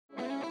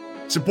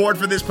Support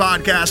for this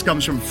podcast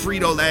comes from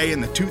Frito-Lay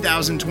and the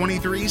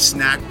 2023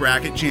 Snack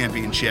Bracket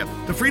Championship.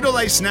 The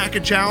Frito-Lay Snack-A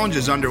Challenge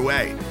is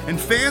underway, and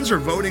fans are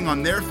voting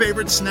on their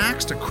favorite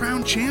snacks to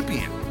crown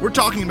champion. We're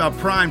talking about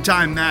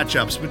prime-time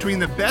matchups between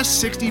the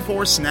best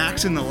 64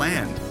 snacks in the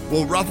land.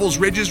 Will Ruffles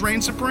Ridges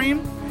reign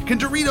supreme? Can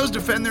Doritos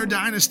defend their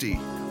dynasty?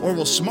 Or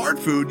will Smart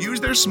Food use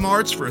their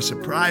smarts for a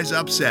surprise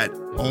upset?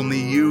 Only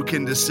you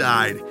can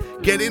decide.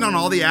 Get in on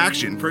all the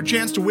action for a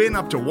chance to win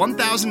up to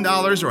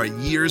 $1,000 or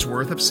a year's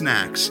worth of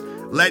snacks.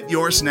 Let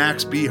your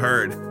snacks be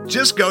heard.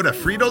 Just go to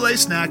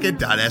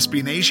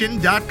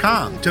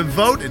fritolaysnacket.sbnation.com to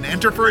vote and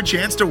enter for a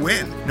chance to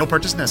win. No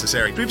purchase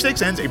necessary.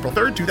 Sweepstakes ends April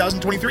 3rd,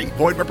 2023.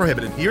 Void where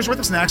prohibited. Year's worth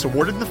of snacks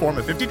awarded in the form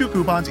of 52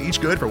 coupons, each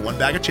good for one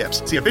bag of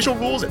chips. See official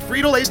rules at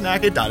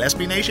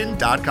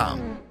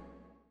fritolaysnacket.sbnation.com.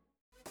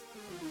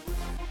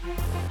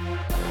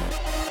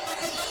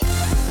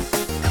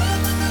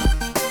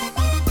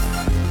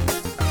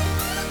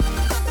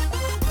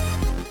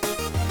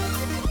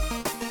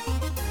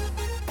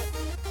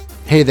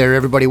 Hey there,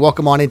 everybody.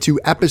 Welcome on into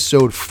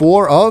episode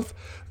 4 of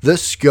The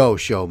Scho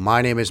Show.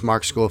 My name is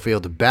Mark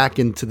Schofield, back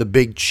into the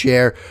big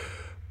chair,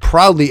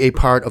 proudly a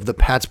part of the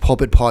Pat's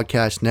Pulpit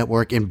Podcast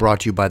Network and brought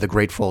to you by the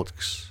great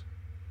folks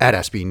at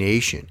SB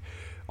Nation.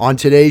 On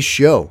today's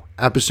show,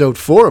 episode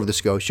 4 of The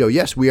Scho Show,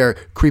 yes, we are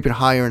creeping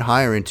higher and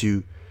higher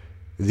into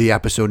the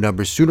episode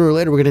numbers. Sooner or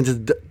later, we're going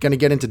to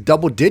get into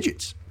double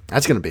digits.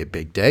 That's going to be a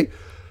big day.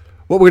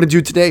 What we're going to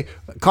do today,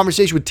 a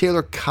conversation with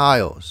Taylor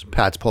Kyles,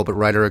 Pat's Pulpit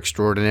writer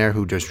extraordinaire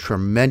who does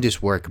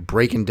tremendous work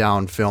breaking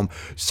down film.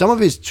 Some of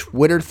his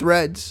Twitter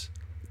threads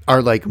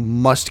are like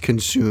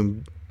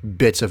must-consume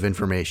bits of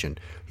information.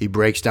 He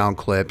breaks down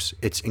clips.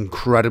 It's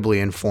incredibly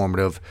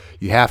informative.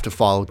 You have to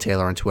follow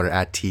Taylor on Twitter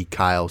at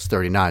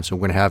tkyles39. So we're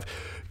going to have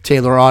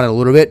Taylor on in a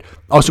little bit.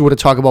 Also, we're going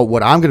to talk about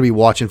what I'm going to be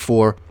watching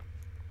for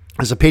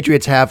as the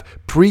Patriots have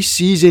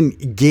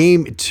preseason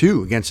game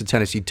 2 against the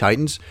Tennessee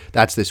Titans.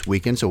 That's this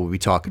weekend, so we'll be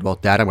talking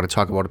about that. I'm going to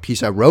talk about a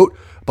piece I wrote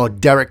about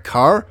Derek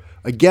Carr.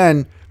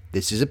 Again,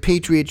 this is a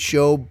Patriots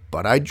show,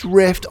 but I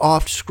drift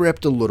off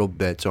script a little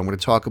bit, so I'm going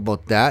to talk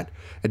about that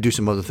and do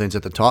some other things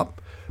at the top.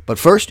 But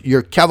first,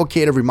 your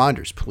cavalcade of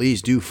reminders.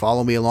 Please do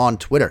follow me along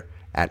Twitter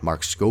at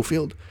Mark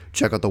Schofield.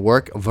 Check out the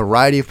work, a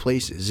variety of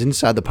places,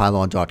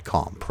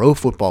 InsideThePylon.com, Pro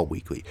Football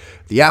Weekly,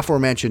 the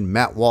aforementioned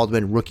Matt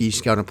Waldman Rookie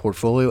Scouting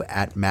Portfolio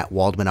at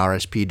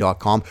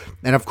MattWaldmanRSP.com,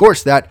 and of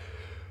course that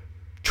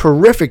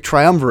terrific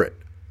triumvirate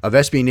of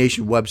SB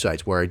Nation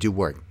websites where I do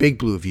work, Big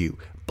Blue View,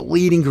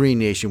 Bleeding Green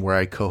Nation where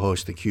I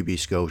co-host the QB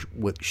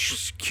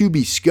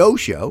Scho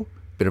Show,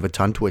 bit of a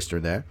tongue twister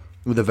there,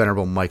 with the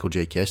venerable Michael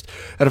J. Kist,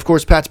 and of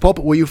course Pat's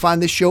Pulpit where you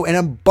find this show and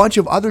a bunch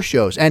of other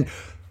shows. And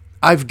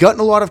I've gotten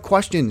a lot of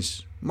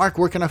questions. Mark,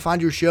 where can I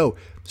find your show?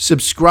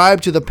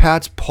 Subscribe to the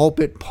Pat's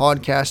Pulpit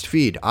podcast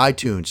feed,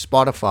 iTunes,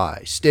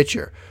 Spotify,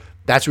 Stitcher.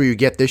 That's where you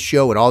get this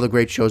show and all the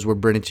great shows we're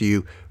bringing to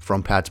you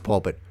from Pat's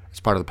Pulpit as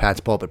part of the Pat's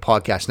Pulpit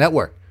Podcast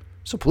Network.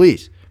 So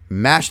please,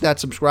 mash that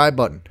subscribe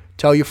button.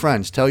 Tell your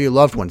friends, tell your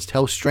loved ones,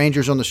 tell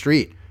strangers on the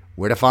street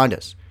where to find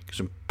us,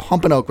 because we're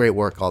pumping out great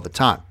work all the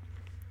time.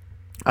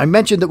 I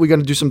mentioned that we're going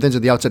to do some things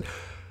at the outset.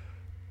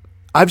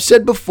 I've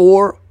said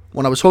before,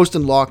 when I was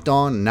hosting Locked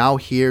On, and now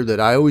here, that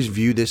I always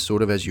view this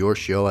sort of as your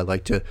show. I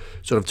like to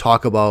sort of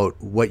talk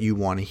about what you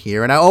want to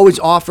hear. And I always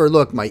offer,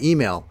 look, my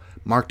email,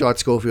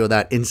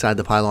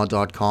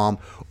 mark.schofield@insidethepylon.com,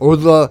 or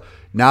the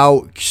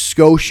now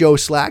Scho Show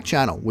Slack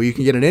channel, where you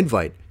can get an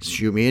invite.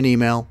 Shoot me an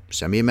email,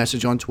 send me a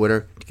message on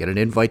Twitter to get an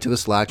invite to the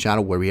Slack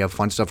channel where we have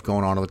fun stuff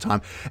going on all the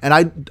time. And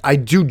I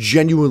do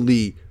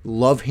genuinely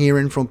love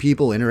hearing from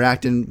people,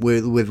 interacting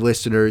with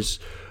listeners.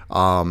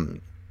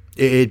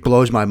 It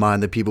blows my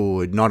mind that people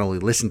would not only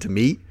listen to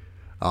me,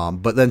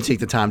 but then take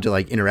the time to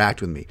like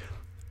interact with me.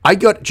 I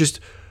got just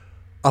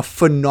a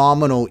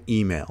phenomenal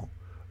email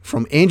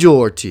from Angel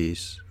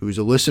Ortiz, who's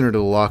a listener to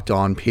the Locked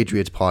On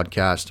Patriots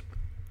podcast,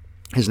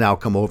 has now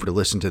come over to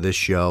listen to this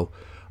show.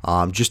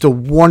 Just a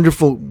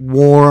wonderful,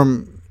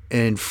 warm,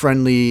 and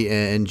friendly,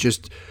 and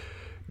just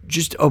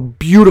a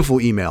beautiful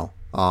email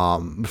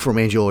from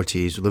Angel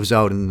Ortiz, who lives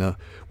out in the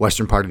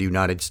western part of the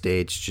United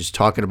States, just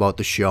talking about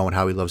the show and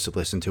how he loves to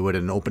listen to it,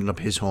 and opening up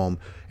his home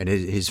and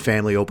his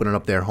family opening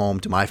up their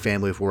home to my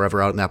family if we're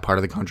ever out in that part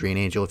of the country. And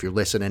Angel, if you're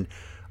listening,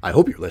 I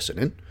hope you're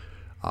listening.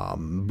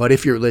 But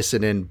if you're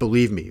listening,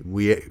 believe me,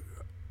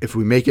 if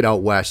we make it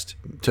out west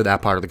to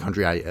that part of the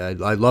country, I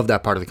love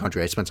that part of the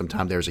country. I spent some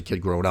time there as a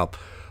kid growing up.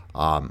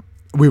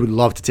 We would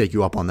love to take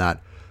you up on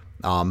that.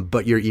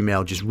 But your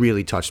email just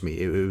really touched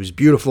me. It was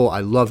beautiful. I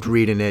loved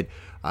reading it.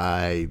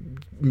 I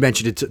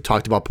mentioned it,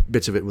 talked about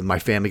bits of it with my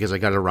family because I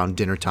got it around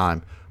dinner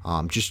time.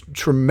 Just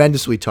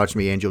tremendously touched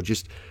me, Angel.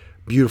 Just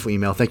beautiful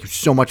email. Thank you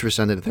so much for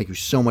sending it. Thank you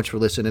so much for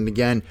listening. And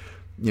again,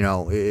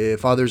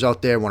 if others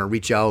out there want to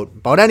reach out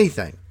about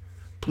anything,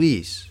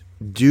 please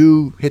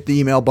do hit the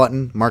email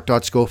button,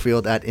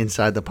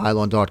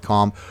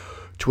 mark.schofield@insidethepylon.com.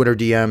 Twitter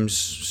DMs,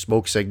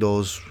 smoke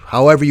signals,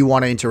 however you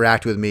want to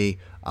interact with me.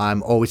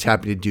 I'm always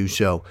happy to do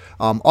so.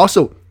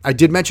 Also, I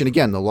did mention,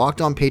 again, the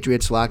Locked On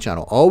Patriots Slack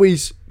channel.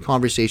 Always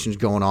conversations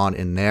going on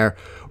in there.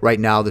 Right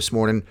now, this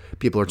morning,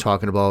 people are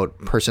talking about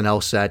personnel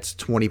sets,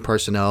 20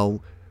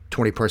 personnel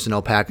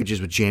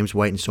packages with James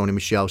White and Sony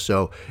Michel.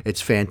 So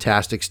it's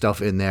fantastic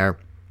stuff in there.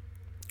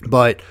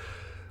 But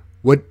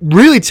what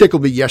really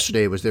tickled me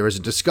yesterday was there was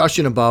a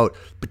discussion about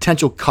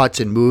potential cuts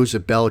and moves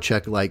that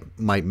Belichick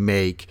might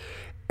make.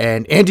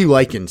 And Andy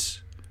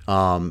Likens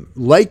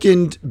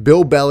likened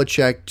Bill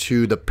Belichick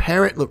to the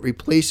parent that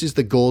replaces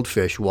the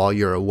goldfish while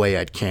you're away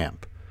at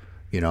camp.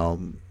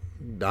 I'm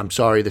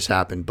sorry this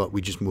happened, but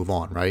we just move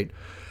on, right?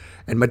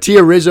 And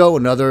Mattia Rizzo,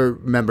 another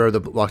member of the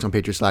Locked On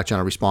Patriots Slack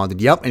channel, responded,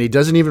 "Yep," and he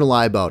doesn't even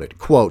lie about it.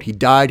 Quote, "He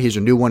died. Here's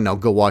a new one. Now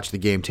go watch the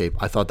game tape."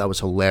 I thought that was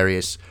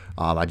hilarious.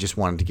 I just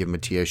wanted to give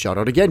Mattia a shout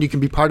out. Again, you can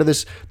be part of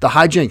the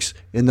hijinks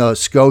in the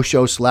Scho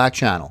Show Slack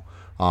channel.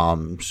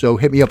 So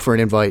hit me up for an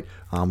invite.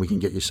 We can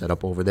get you set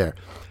up over there.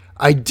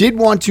 I did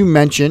want to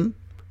mention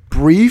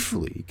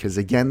briefly, because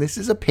again, this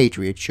is a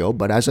Patriot show,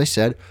 but as I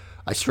said,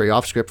 I stray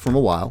off script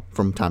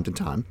from time to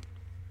time.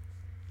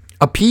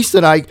 A piece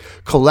that I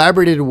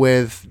collaborated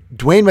with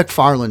Dwayne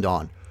McFarland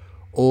on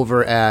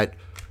over at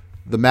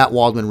the Matt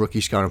Waldman Rookie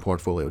Scouting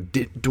Portfolio.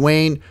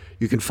 Dwayne,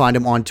 you can find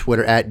him on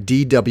Twitter at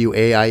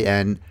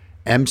DWAINMCFARLAND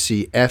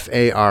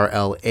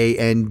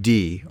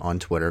on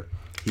Twitter.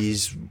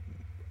 He's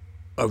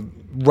a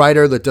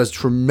writer that does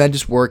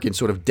tremendous work in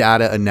sort of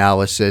data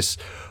analysis,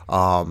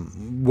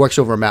 works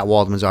over at Matt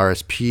Waldman's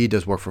RSP,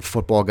 does work for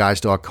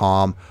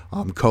footballguys.com,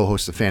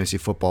 co-hosts the Fantasy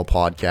Football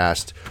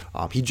Podcast.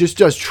 He just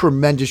does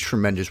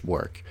tremendous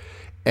work.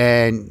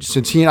 And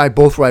since he and I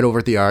both write over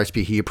at the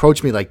RSP, he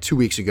approached me like 2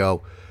 weeks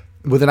ago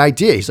with an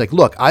idea. He's like,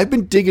 "Look, I've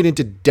been digging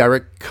into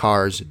Derek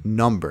Carr's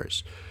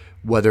numbers,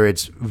 whether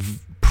it's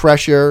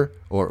pressure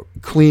or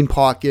clean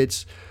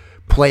pockets,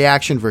 play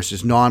action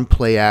versus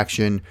non-play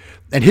action."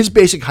 And his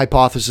basic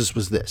hypothesis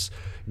was this: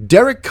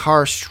 Derek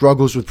Carr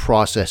struggles with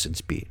process and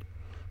speed.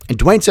 And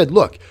Dwayne said,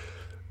 look,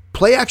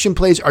 play action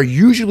plays are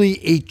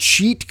usually a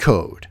cheat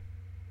code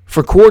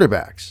for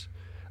quarterbacks.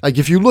 Like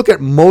if you look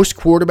at most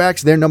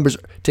quarterbacks, their numbers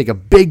take a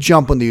big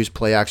jump when they use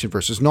play action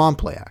versus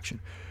non-play action.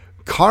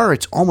 Carr,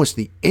 it's almost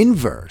the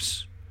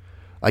inverse.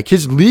 Like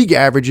his league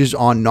averages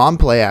on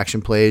non-play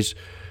action plays,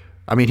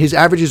 his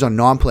averages on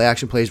non-play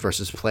action plays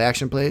versus play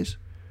action plays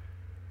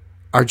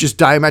are just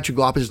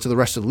diametrical opposites to the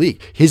rest of the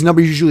league. His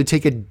numbers usually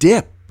take a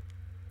dip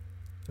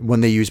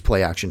when they use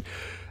play action.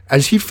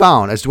 As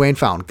Dwayne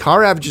found,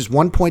 Carr averages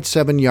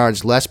 1.7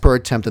 yards less per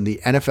attempt than the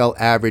NFL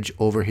average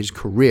over his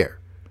career.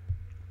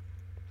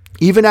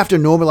 Even after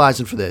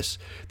normalizing for this,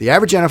 the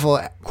average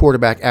NFL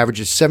quarterback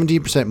averages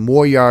 17%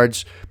 more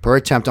yards per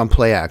attempt on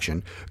play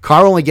action.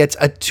 Carr only gets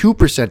a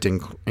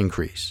 2%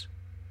 increase.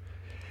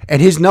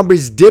 And his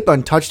numbers dip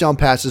on touchdown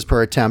passes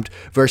per attempt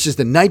versus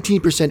the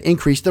 19%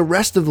 increase the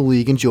rest of the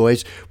league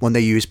enjoys when they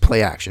use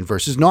play action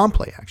versus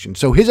non-play action.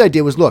 So his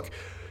idea was, look,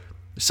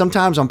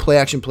 sometimes on play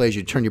action plays,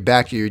 you turn your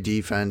back to your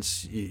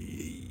defense.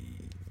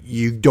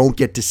 You don't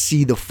get to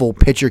see the full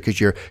picture because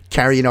you're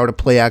carrying out a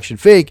play action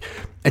fake.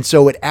 And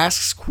so it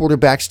asks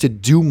quarterbacks to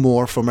do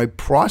more from a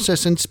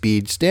process and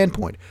speed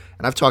standpoint.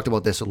 And I've talked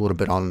about this a little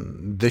bit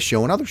on this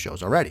show and other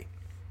shows already.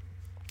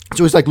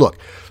 So it's like, look,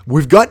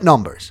 we've got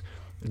numbers.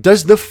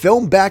 Does the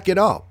film back it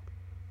up?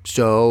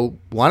 So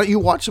why don't you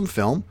watch some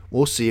film?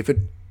 We'll see if it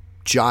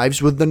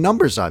jives with the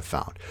numbers I've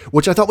found,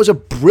 which I thought was a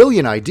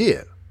brilliant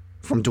idea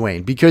from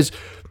Dwayne, because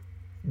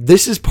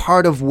this is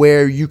part of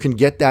where you can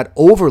get that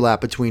overlap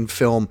between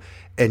film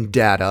and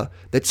data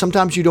that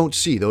sometimes you don't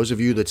see. Those of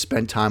you that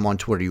spend time on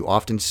Twitter, you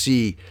often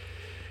see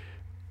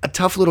a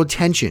tough little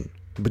tension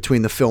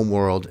between the film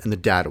world and the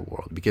data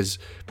world, because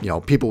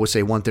people will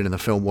say one thing in the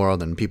film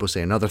world and people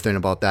say another thing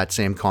about that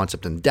same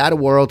concept in the data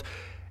world,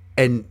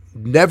 and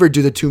never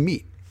do the two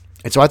meet.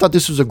 And so I thought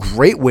this was a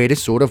great way to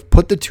sort of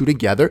put the two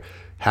together,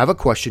 have a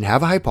question,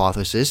 have a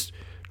hypothesis,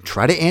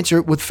 try to answer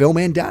it with film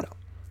and data.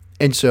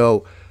 And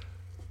so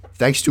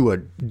thanks to a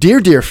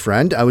dear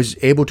friend, I was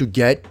able to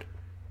get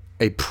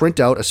a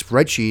printout, a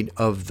spreadsheet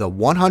of the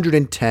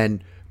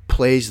 110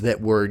 plays that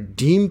were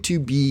deemed to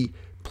be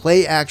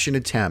play action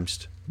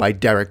attempts by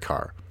Derek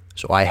Carr.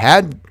 So I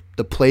had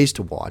the plays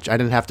to watch. I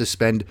didn't have to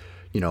spend,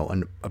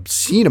 an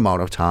obscene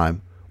amount of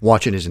time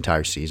watching his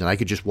entire season. I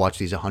could just watch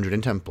these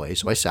 110 plays.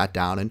 So I sat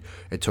down, and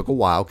it took a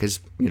while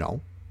because,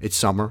 it's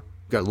summer,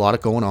 got a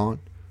lot going on,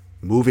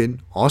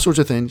 moving, all sorts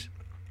of things.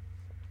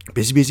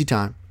 Busy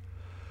time.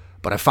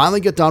 But I finally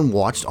got done,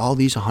 watched all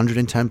these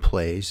 110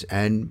 plays,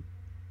 and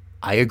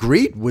I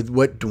agreed with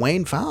what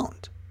Dwayne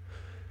found.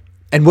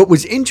 And what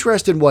was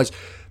interesting was,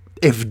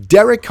 if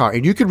Derek Carr,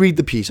 and you could read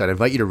the piece, I'd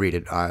invite you to read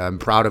it. I'm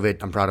proud of it.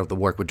 I'm proud of the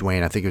work with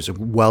Dwayne. I think it was a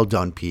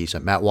well-done piece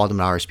at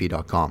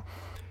mattwaldmanrsp.com.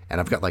 And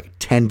I've got like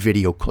 10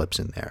 video clips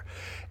in there.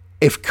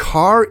 If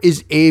Carr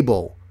is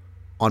able,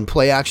 on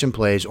play action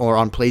plays or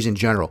on plays in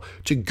general,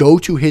 to go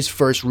to his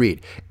first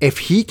read, if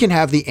he can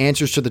have the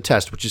answers to the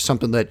test, which is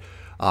something that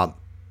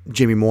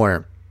Jimmy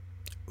Moyer,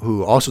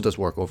 who also does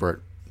work over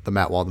at the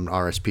Matt Waldman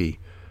RSP,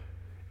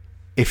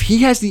 if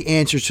he has the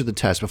answers to the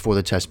test before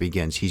the test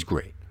begins, he's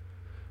great.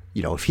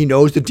 If he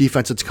knows the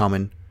defense that's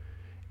coming,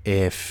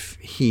 if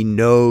he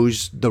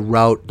knows the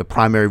route, the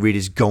primary read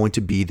is going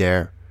to be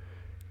there,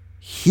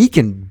 he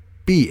can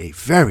be a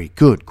very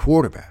good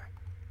quarterback.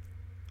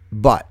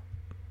 But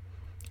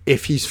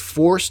if he's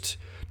forced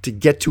to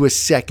get to a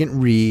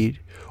second read,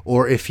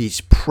 or if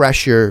he's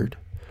pressured,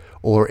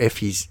 or if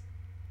he's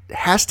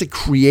has to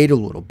create a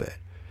little bit,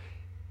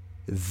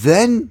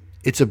 then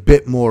it's a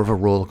bit more of a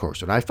roller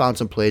coaster. And I found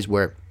some plays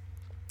where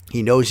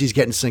he knows he's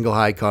getting single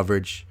high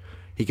coverage.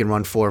 He can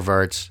run 4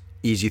 verts,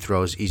 easy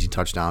throws, easy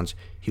touchdowns.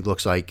 He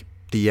looks like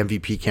the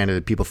MVP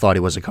candidate people thought he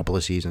was a couple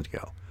of seasons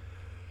ago.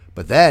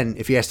 But then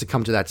if he has to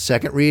come to that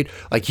second read,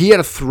 like he had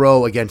a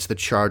throw against the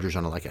Chargers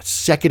on like a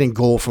 2nd and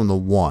goal from the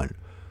 1,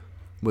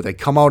 where they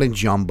come out in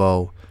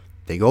jumbo,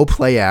 they go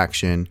play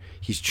action.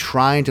 He's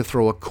trying to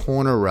throw a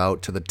corner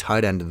route to the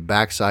tight end, to the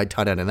backside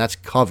tight end, and that's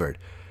covered.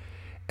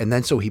 And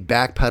then so he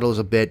backpedals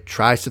a bit,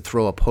 tries to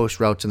throw a post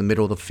route to the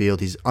middle of the field.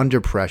 He's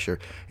under pressure,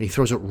 and he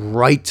throws it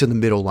right to the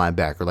middle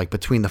linebacker, like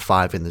between the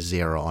 5 and the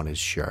 0 on his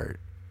shirt.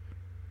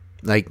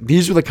 Like,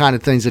 these are the kind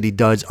of things that he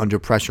does under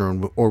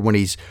pressure or when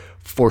he's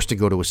forced to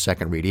go to a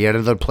second read. He had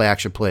another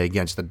play-action play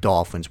against the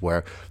Dolphins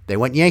where they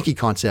went Yankee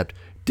concept.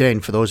 Ding,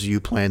 for those of you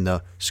playing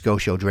the Scho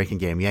drinking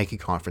game, Yankee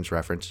conference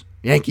reference.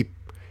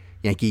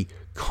 Yankee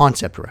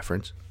concept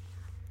reference.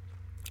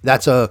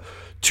 That's a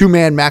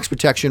 2-man max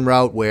protection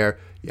route where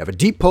you have a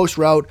deep post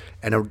route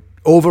and an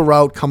over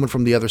route coming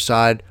from the other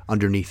side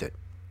underneath it.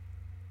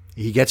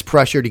 He gets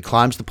pressured, he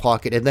climbs the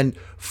pocket, and then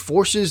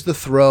forces the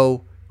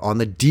throw on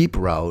the deep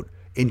route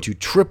into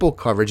triple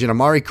coverage. And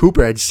Amari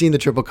Cooper had seen the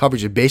triple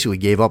coverage and basically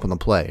gave up on the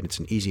play, and it's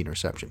an easy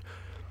interception.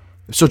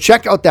 So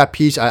check out that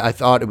piece. I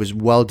thought it was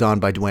well done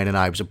by Dwayne and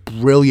I. It was a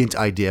brilliant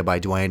idea by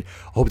Dwayne.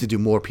 I hope to do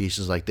more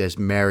pieces like this,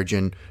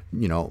 marriaging,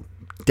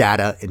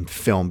 data and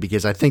film,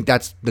 because I think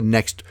that's the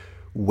next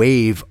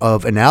wave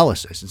of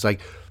analysis. It's like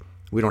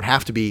we don't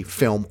have to be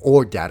film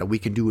or data. We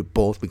can do it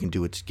both. We can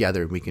do it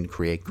together, and we can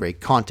create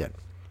great content.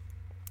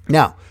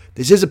 Now,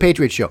 this is a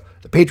Patriots show.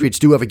 The Patriots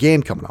do have a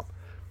game coming up.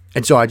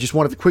 And so I just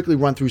wanted to quickly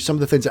run through some of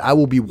the things that I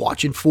will be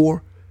watching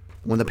for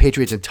when the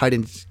Patriots and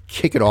Titans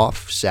kick it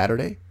off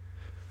Saturday.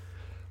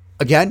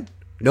 Again,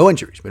 no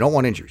injuries. We don't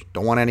want injuries.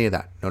 Don't want any of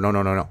that.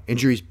 No.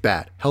 Injuries,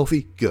 bad.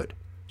 Healthy, good.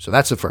 So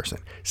that's the first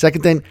thing.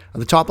 Second thing,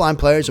 the top line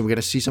players, and we're going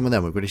to see some of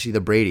them. We're going to see the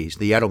Bradys,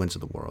 the Edelmans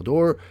of the world,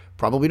 or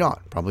probably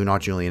not. Probably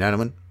not Julian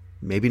Edelman.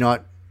 Maybe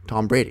not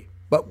Tom Brady.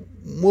 But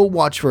we'll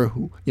watch for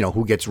who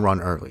gets run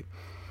early.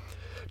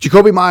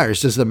 Jacoby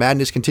Myers, does the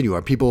madness continue?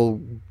 Are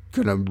people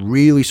going to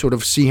really sort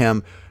of see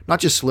him not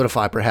just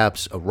solidify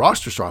perhaps a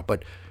roster spot,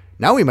 but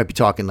now we might be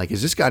talking like,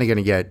 is this guy going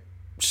to get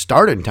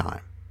starting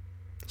time?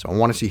 So I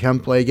want to see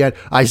him play again.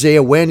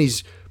 Isaiah Wynn,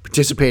 he's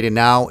participating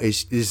now.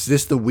 Is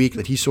this the week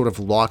that he sort of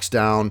locks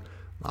down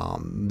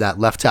that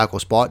left tackle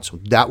spot? So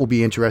that will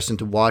be interesting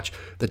to watch.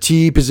 The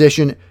T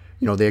position,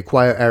 they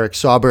acquire Eric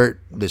Saubert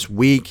this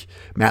week.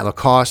 Matt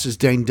Lacoste is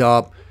dinged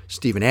up.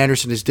 Steven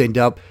Anderson is dinged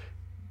up.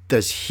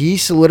 Does he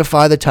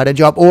solidify the tight end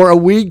job? Or are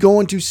we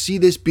going to see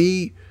this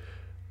be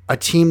a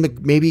team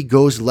that maybe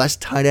goes less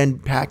tight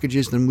end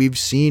packages than we've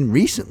seen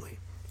recently?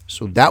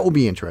 So that will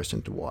be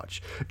interesting to watch.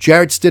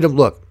 Jarrett Stidham,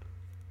 look,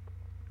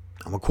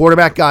 I'm a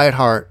quarterback guy at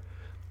heart.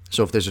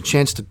 So if there's a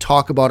chance to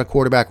talk about a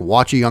quarterback,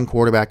 watch a young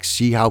quarterback,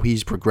 see how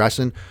he's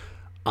progressing,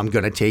 I'm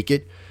going to take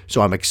it.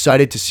 So I'm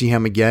excited to see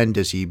him again.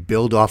 Does he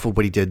build off of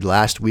what he did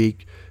last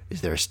week?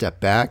 Is there a step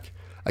back?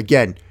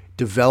 Again,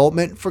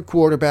 development for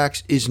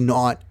quarterbacks is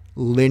not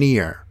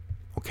linear,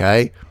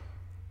 okay?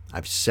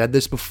 I've said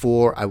this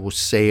before. I will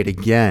say it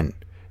again.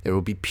 There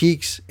will be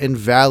peaks and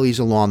valleys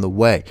along the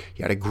way.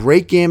 He had a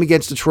great game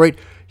against Detroit.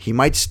 He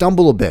might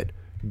stumble a bit.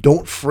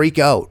 Don't freak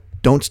out.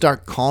 Don't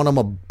start calling him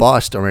a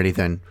bust or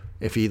anything.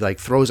 If he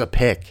throws a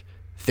pick,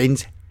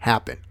 things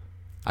happen.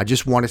 I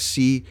just want to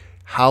see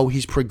how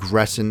he's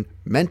progressing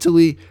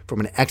mentally from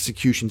an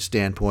execution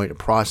standpoint, a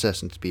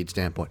process and speed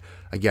standpoint.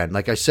 Again,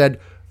 like I said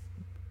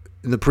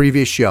in the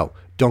previous show,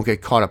 don't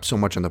get caught up so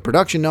much on the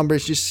production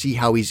numbers. Just see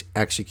how he's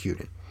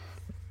executing.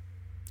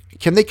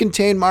 Can they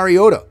contain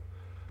Mariota?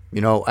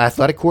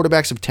 Athletic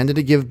quarterbacks have tended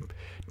to give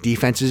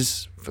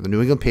defenses for the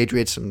New England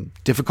Patriots some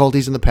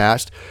difficulties in the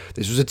past.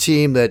 This was a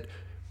team that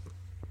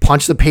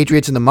punched the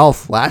Patriots in the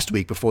mouth last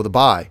year before the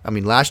bye.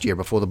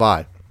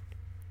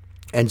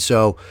 And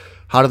so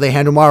how do they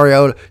handle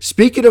Mariota?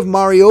 Speaking of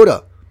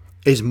Mariota,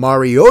 is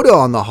Mariota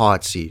on the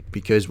hot seat?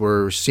 Because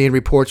we're seeing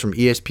reports from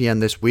ESPN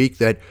this week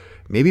that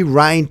maybe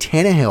Ryan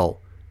Tannehill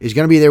is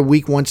going to be their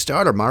week 1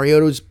 starter.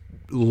 Mariota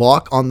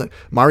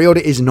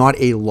is not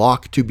a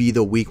lock to be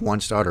the week 1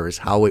 starter, is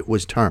how it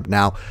was termed.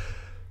 Now,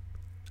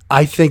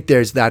 I think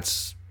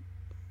that's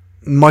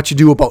much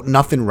ado about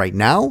nothing right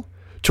now.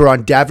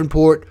 Teron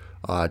Davenport,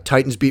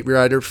 Titans beat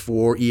writer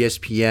for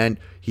ESPN,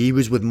 he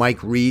was with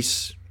Mike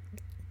Reese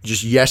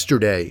just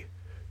yesterday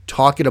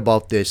talking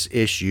about this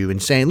issue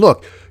and saying,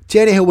 look,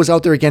 Tannehill was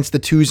out there against the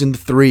 2s and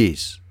the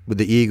 3s with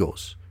the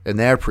Eagles in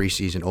their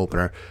preseason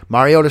opener.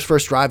 Mariota's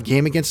first drive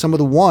game against some of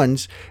the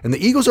 1s, and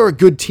the Eagles are a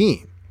good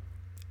team.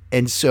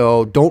 And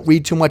so don't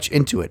read too much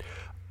into it.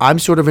 I'm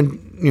sort of in,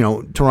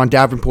 Teron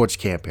Davenport's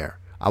camp here.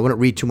 I wouldn't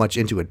read too much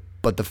into it.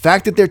 But the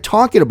fact that they're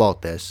talking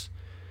about this,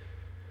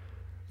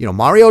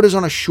 Mariota's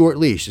on a short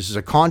leash. This is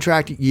a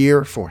contract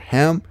year for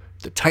him.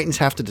 The Titans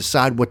have to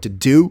decide what to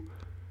do.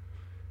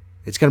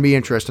 It's going to be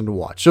interesting to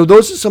watch. So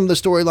those are some of the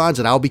storylines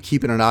that I'll be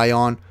keeping an eye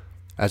on.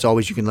 As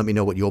always, you can let me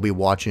know what you'll be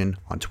watching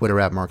on Twitter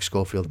at Mark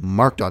Schofield,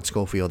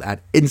 mark.schofield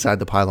at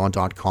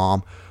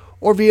InsideThePylon.com,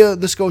 or via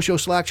the Scho Show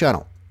Slack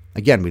channel.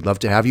 Again, we'd love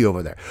to have you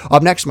over there.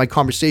 Up next, my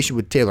conversation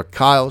with Taylor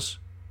Kiles.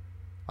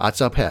 That's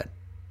up ahead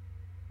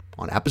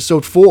on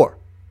episode 4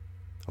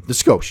 of The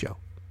Scho Show.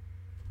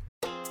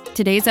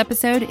 Today's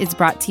episode is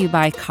brought to you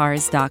by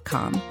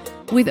Cars.com.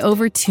 With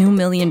over 2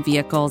 million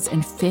vehicles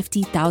and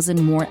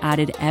 50,000 more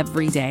added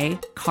every day,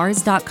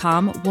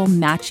 Cars.com will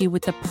match you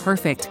with the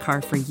perfect car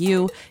for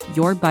you,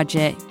 your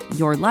budget,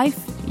 your life,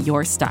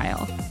 your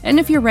style. And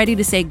if you're ready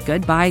to say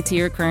goodbye to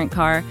your current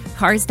car,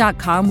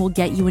 Cars.com will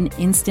get you an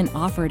instant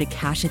offer to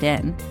cash it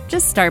in.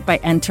 Just start by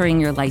entering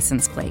your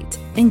license plate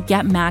and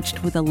get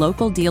matched with a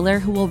local dealer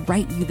who will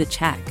write you the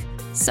check.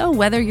 So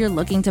whether you're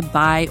looking to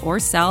buy or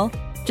sell,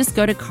 just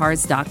go to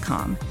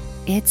Cars.com.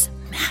 It's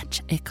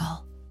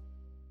magical.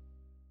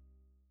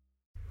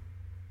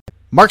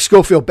 Mark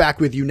Schofield back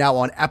with you now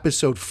on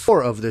episode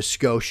 4 of The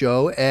Scho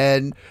Show,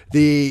 and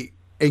the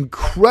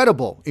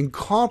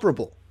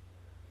incomparable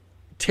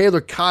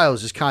Taylor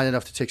Kiles is kind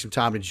enough to take some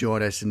time to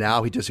join us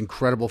now. He does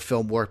incredible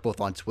film work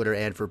both on Twitter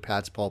and for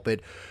Pat's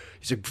Pulpit.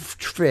 He's a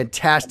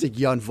fantastic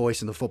young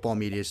voice in the football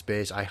media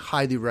space. I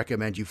highly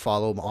recommend you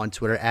follow him on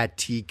Twitter at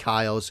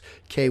tkiles,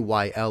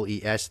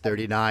 Kyles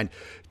 39.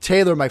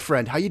 Taylor, my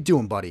friend, how you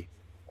doing, buddy?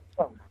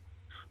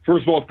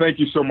 First of all, thank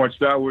you so much.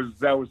 That was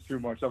too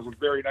much. That was a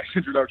very nice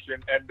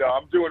introduction, and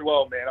I'm doing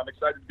well, man. I'm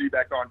excited to be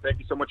back on. Thank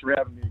you so much for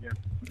having me again.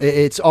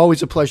 It's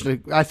always a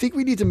pleasure. I think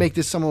we need to make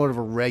this somewhat of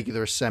a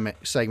regular segment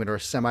or a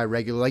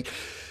semi-regular. Like,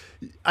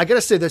 I gotta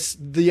say this: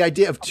 the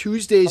idea of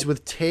Tuesdays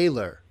with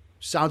Taylor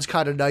sounds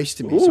kind of nice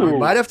to me. So we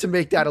might have to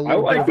make that a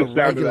little bit of a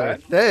regular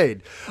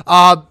thing.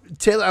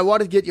 Taylor, I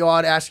want to get you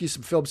on, ask you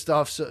some film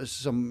stuff,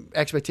 some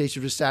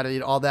expectations for Saturday,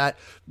 and all that.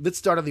 Let's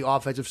start on the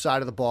offensive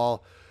side of the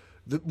ball.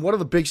 One of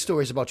the big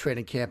stories about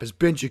training camp has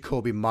been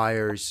Jakobi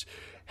Meyers.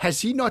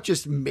 Has he not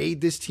just made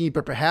this team,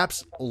 but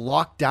perhaps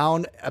locked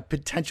down a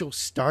potential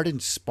starting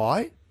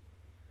spot?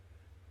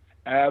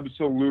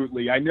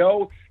 Absolutely. I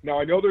know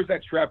there's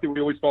that trap that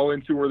we always fall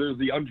into where there's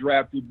the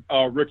undrafted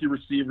rookie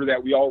receiver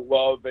that we all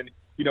love, and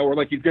we're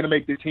like, he's going to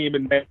make the team,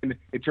 and then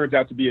it turns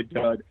out to be a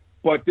dud.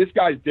 But this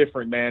guy's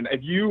different, man.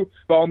 If you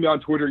follow me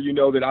on Twitter, you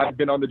know that I've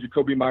been on the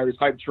Jakobi Meyers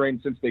hype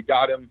train since they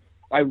got him.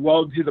 I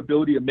loved his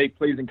ability to make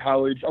plays in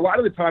college. A lot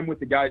of the time with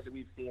the guys that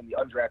we've seen, the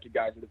undrafted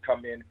guys that have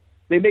come in,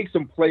 they make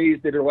some plays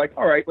that are like,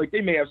 all right, like they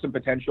may have some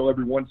potential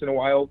every once in a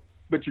while,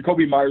 but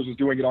Jakobi Meyers was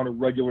doing it on a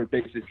regular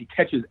basis. He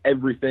catches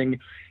everything.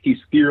 He's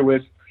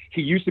fearless.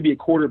 He used to be a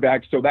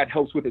quarterback, so that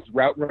helps with his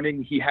route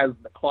running. He has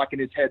the clock in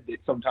his head that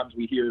sometimes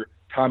we hear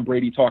Tom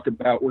Brady talk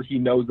about, where he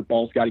knows the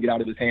ball's got to get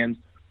out of his hands.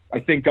 I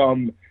think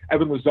Evan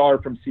Lazar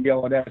from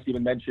CLNS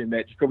even mentioned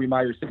that Jakobi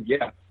Meyers said,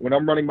 yeah, when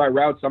I'm running my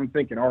routes, I'm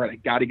thinking, all right, I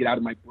got to get out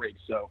of my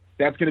breaks. So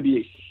that's going to be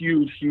a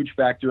huge, huge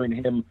factor in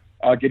him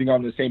getting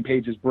on the same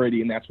page as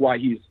Brady, and that's why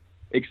he's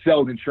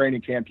excelled in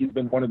training camp. He's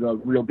been one of the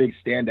real big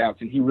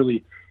standouts, and he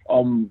really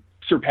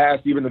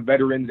surpassed even the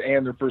veterans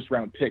and their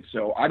first-round picks.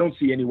 So I don't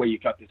see any way you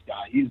cut this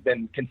guy. He's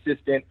been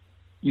consistent.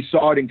 You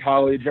saw it in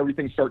college.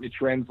 Everything's starting to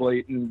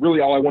translate, and really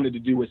all I wanted to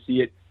do was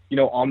see it,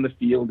 on the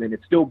field, and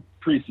it's still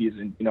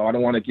preseason. I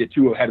don't want to get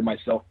too ahead of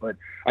myself, but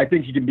I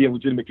think he can be a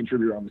legitimate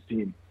contributor on this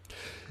team.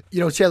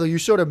 Taylor, you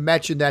sort of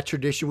mentioned that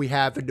tradition we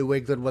have in New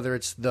England, whether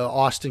it's the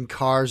Austin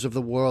Carrs of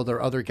the world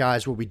or other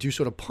guys, where we do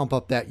sort of pump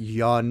up that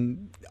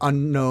young,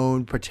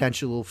 unknown,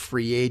 potential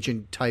free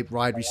agent type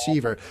wide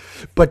receiver.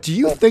 But do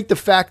you think the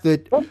fact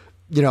that,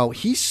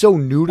 he's so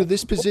new to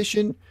this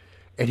position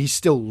and he's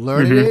still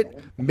learning it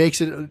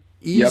makes it an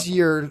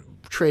easier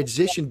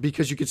transition,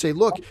 because you could say,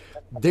 look,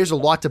 there's a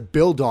lot to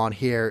build on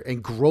here,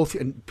 and growth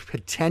and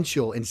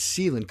potential and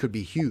ceiling could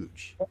be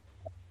huge.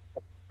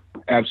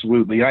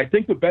 Absolutely. And I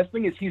think the best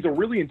thing is he's a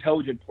really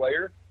intelligent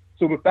player.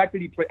 So the fact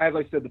that he played, as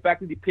I said, the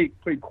fact that he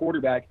played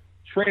quarterback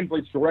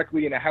translates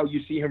directly into how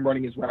you see him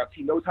running his routes.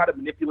 He knows how to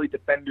manipulate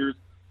defenders,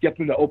 get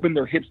them to open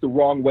their hips the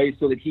wrong way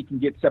so that he can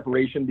get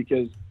separation,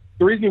 because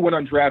the reason he went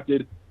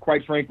undrafted,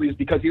 quite frankly, is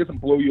because he doesn't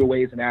blow you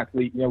away as an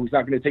athlete. He's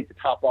not going to take the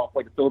top off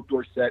like a Philip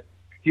Dorsett.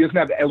 He doesn't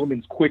have the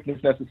elements,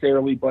 quickness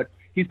necessarily, but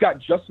he's got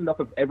just enough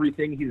of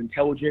everything. He's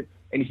intelligent,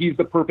 and he's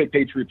the perfect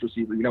Patriots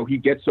receiver. He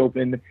gets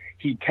open.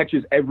 He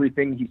catches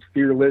everything. He's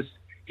fearless.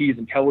 He's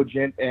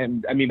intelligent.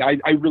 And,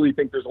 I really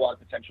think there's a lot of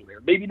potential there.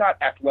 Maybe not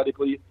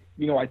athletically.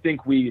 I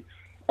think we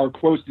are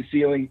close to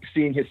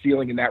seeing his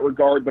ceiling in that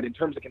regard. But in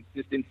terms of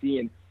consistency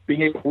and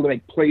being able to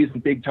make plays in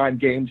big-time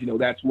games,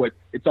 that's what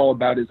it's all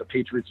about as a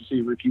Patriots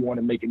receiver if you want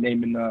to make a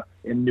name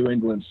in New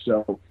England.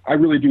 So I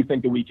really do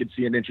think that we could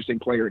see an interesting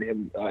player in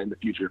him in the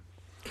future.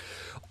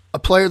 A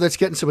player that's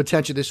getting some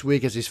attention this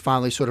week as he's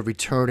finally sort of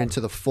returned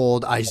into the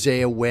fold,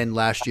 Isaiah Wynn,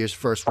 last year's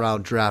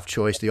first-round draft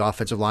choice, the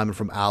offensive lineman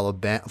from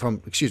Alabama,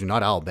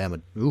 not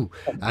Alabama. Ooh,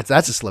 that's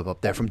a slip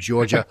up there, from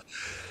Georgia.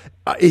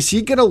 Is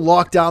he going to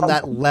lock down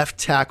that left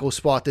tackle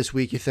spot this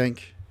week, you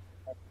think?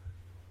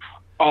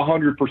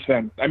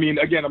 100%. I mean,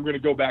 again, I'm going to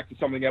go back to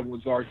something Evan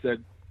Lazar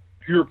said.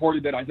 He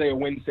reported that Isaiah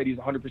Wynn said he's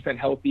 100%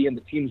 healthy, and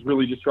the team's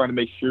really just trying to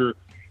make sure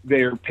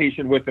they're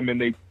patient with him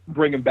and they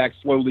bring him back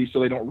slowly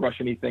so they don't rush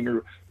anything.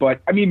 But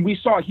I mean, we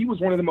saw he was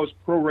one of the most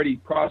pro-ready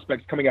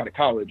prospects coming out of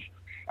college.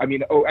 I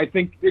mean, I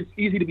think it's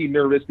easy to be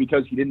nervous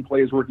because he didn't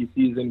play his rookie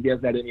season. He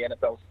hasn't had any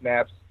NFL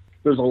snaps.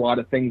 There's a lot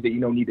of things that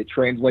need to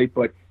translate.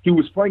 But he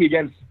was playing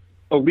against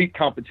elite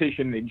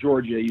competition in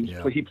Georgia.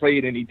 He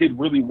played and he did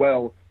really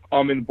well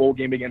in the bowl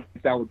game against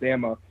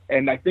Alabama.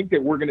 And I think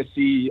that we're going to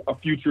see a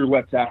future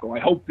left tackle. I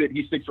hope that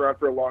he sticks around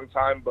for a long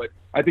time, but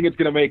I think it's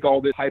going to make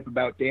all this hype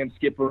about Dan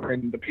Skipper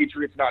and the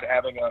Patriots not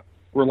having a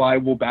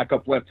reliable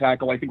backup left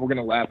tackle. I think we're going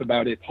to laugh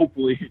about it,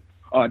 hopefully,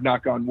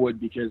 knock on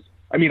wood, because,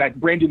 I mean,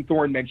 Brandon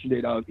Thorne mentioned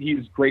it.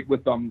 He's great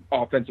with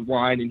offensive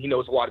line, and he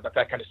knows a lot about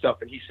that kind of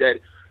stuff. And he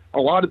said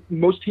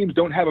most teams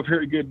don't have a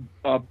very good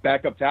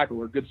backup tackle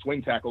or good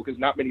swing tackle because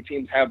not many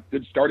teams have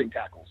good starting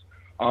tackles.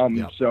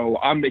 So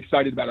I'm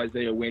excited about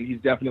Isaiah Wynn.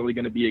 He's definitely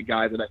going to be a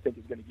guy that I think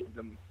is going to give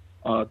them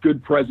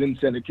good presence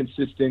and a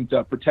consistent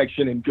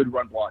protection and good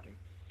run blocking.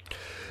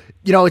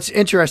 It's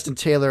interesting,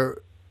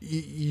 Taylor.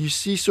 You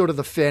see sort of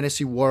the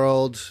fantasy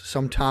world.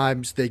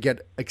 Sometimes they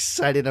get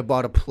excited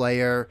about a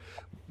player.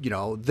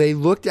 They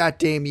looked at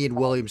Damian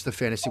Williams, the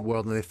fantasy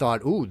world, and they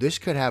thought, ooh, this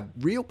could have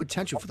real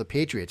potential for the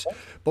Patriots.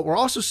 But we're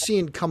also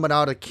seeing coming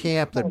out of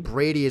camp that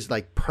Brady is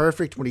like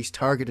perfect when he's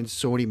targeting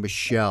Sony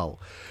Michel.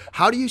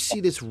 How do you see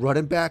this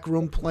running back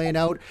room playing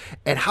out?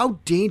 And how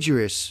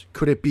dangerous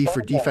could it be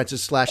for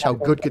defenses / how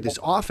good could this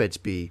offense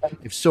be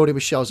if Sony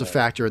Michel is a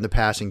factor in the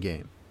passing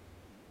game?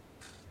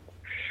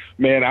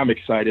 Man, I'm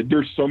excited.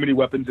 There's so many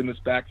weapons in this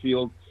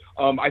backfield.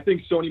 I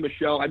think Sony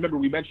Michel, I remember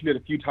we mentioned it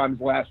a few times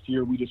last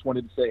year. We just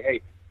wanted to say,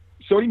 hey,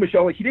 Sony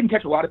Michel, he didn't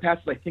catch a lot of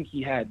passes. I think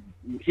he had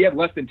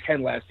less than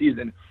 10 last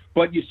season.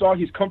 But you saw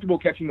he's comfortable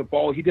catching the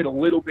ball. He did a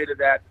little bit of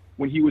that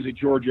when he was at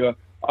Georgia.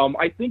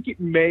 I think it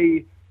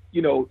may,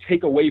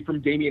 take away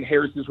from Damian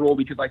Harris's role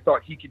because I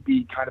thought he could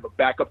be kind of a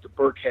backup to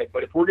Burkhead.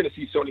 But if we're going to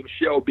see Sony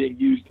Michel being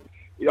used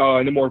in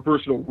a more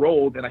versatile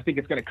role, then I think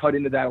it's going to cut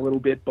into that a little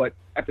bit. But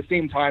at the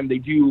same time, they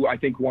do, I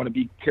think, want to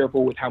be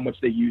careful with how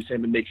much they use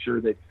him and make sure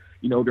that,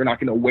 they're not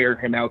going to wear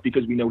him out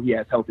because we know he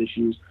has health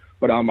issues.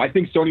 But I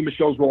think Sony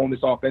Michel's role in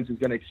this offense is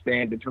going to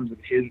expand in terms of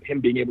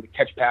him being able to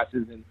catch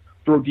passes and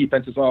throw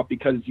defenses off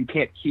because you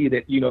can't key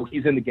that,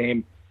 he's in the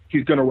game,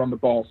 he's going to run the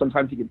ball.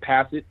 Sometimes he can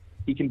pass it.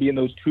 He can be in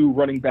those two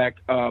running back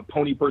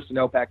pony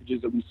personnel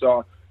packages that we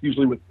saw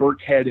usually with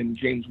Burkhead and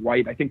James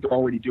White. I think they're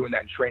already doing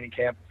that in training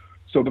camp.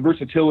 So the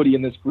versatility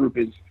in this group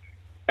is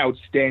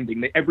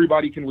outstanding.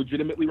 Everybody can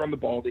legitimately run the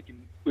ball. They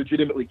can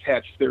legitimately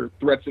catch. They're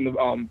threats in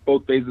the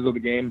both phases of the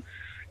game.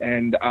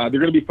 And they're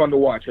going to be fun to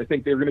watch. I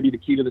think they're going to be the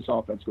key to this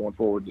offense going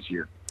forward this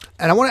year.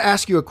 And I want to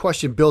ask you a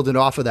question building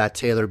off of that,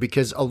 Taylor,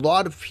 because a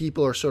lot of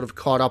people are sort of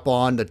caught up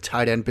on the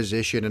tight end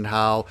position and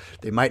how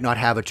they might not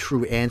have a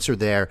true answer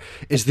there.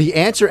 Is the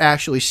answer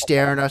actually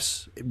staring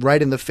us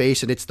right in the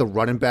face, and it's the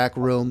running back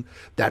room,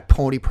 that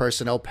pony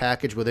personnel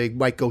package where they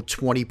might go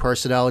 20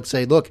 personnel and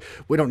say, look,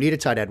 we don't need a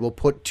tight end. We'll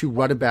put 2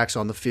 running backs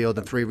on the field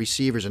and 3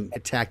 receivers and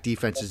attack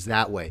defenses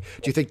that way.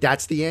 Do you think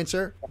that's the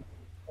answer?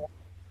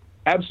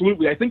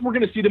 Absolutely. I think we're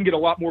going to see them get a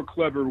lot more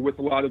clever with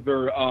a lot of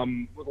their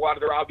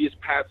obvious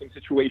passing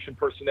situation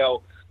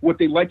personnel. What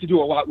they like to do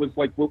a lot was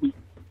like what we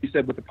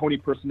said with the pony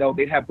personnel.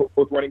 They'd have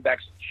both running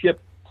backs chip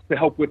to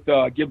help with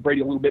give Brady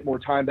a little bit more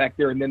time back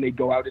there, and then they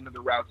go out into the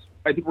routes.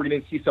 I think we're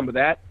going to see some of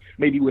that,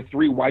 maybe with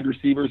 3 wide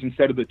receivers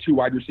instead of the 2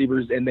 wide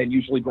receivers, and then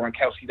usually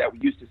Gronkowski that we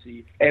used to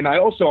see. And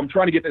I'm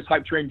trying to get this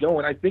hype train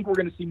going. I think we're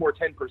going to see more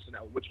 10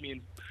 personnel, which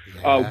means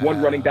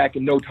 1 running back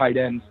and no tight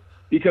ends.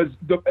 Because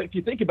if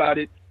you think about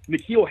it,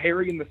 N'Keal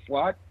Harry in the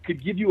slot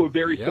could give you a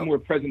very similar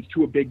presence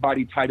to a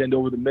big-body tight end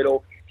over the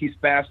middle. He's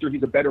faster.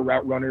 He's a better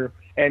route runner.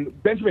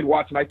 And Benjamin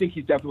Watson, I think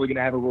he's definitely going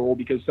to have a role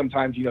because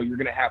sometimes, you're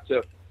going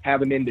to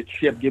have him in to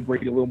chip, give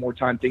Brady a little more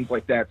time, things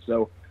like that.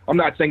 So I'm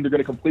not saying they're going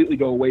to completely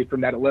go away from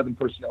that 11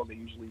 personnel they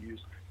usually use.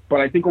 But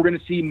I think we're going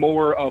to see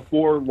more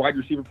 4 wide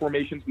receiver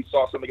formations. We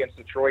saw some against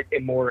Detroit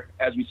and more,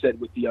 as we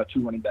said, with the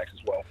 2 running backs as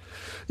well.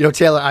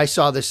 Taylor, I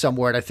saw this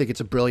somewhere, and I think it's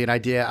a brilliant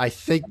idea. I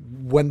think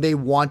when they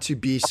want to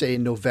be, say,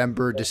 in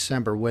November,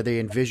 December, where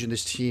they envision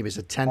this team as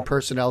a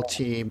 10-personnel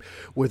team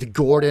with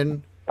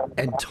Gordon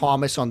and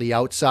Thomas on the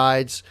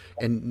outsides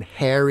and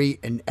Harry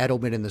and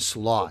Edelman in the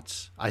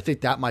slots, I think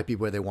that might be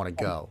where they want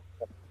to go.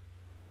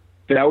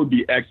 That would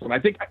be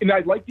excellent. I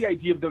like the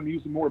idea of them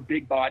using more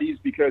big bodies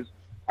because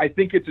I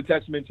think it's a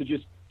testament to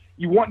just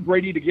you want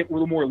Brady to get a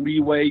little more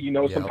leeway.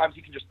 Sometimes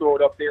he can just throw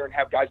it up there and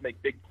have guys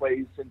make big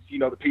plays since,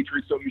 the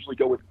Patriots don't usually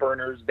go with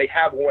burners. They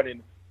have one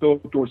in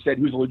Philip Dorsett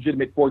who's a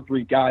legitimate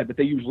 4-3 guy, but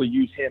they usually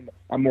use him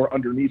on more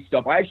underneath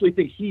stuff. I actually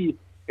think he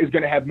is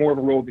going to have more of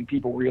a role than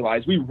people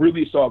realize. We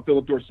really saw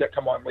Philip Dorsett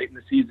come on late in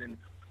the season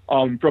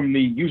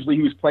Usually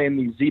he was playing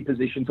the Z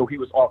position, so he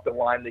was off the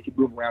line. They could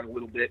move around a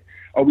little bit.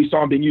 We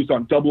saw him being used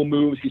on double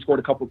moves. He scored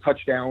a couple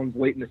touchdowns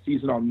late in the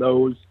season on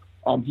those.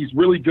 He's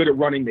really good at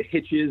running the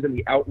hitches and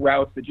the out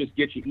routes that just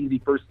get you easy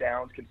first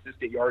downs,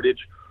 consistent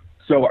yardage.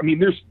 So, I mean,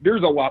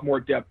 there's a lot more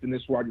depth in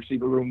this wide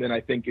receiver room than I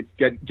think it's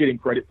getting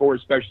credit for,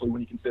 especially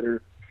when you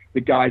consider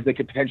the guys that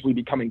could potentially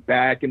be coming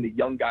back and the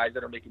young guys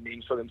that are making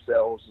names for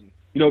themselves. And,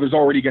 there's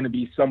already going to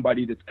be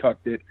somebody that's cut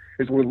that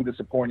is a little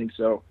disappointing.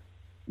 So,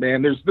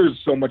 man, there's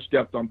so much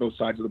depth on both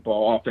sides of the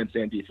ball, offense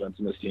and defense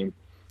in this team.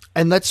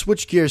 And let's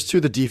switch gears to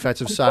the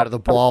defensive side of the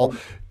ball.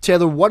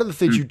 Taylor, one of the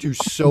things you do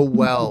so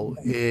well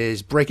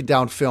is breaking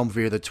down film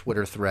via the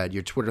Twitter thread.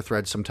 Your Twitter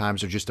threads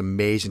sometimes are just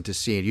amazing to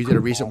see. And you did a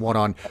recent one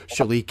on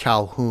Scho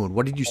Calhoun.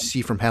 What did you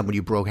see from him when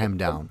you broke him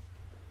down?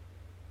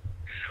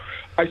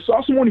 I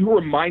saw someone who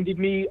reminded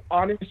me,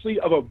 honestly,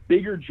 of a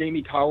bigger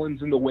Jamie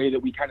Collins in the way that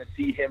we kind of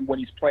see him when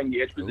he's playing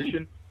the edge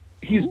position.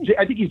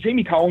 I think he's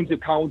Jamie Collins if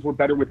Collins were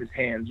better with his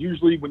hands.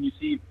 Usually when you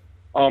see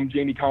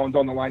Jamie Collins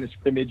on the line of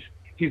scrimmage,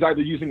 he's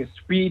either using a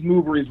speed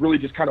move or he's really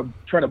just kind of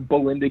trying to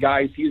bull into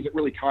guys. He isn't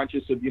really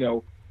conscious of,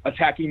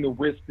 attacking the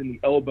wrist and the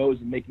elbows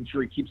and making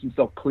sure he keeps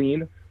himself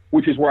clean,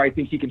 which is where I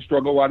think he can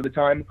struggle a lot of the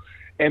time.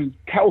 And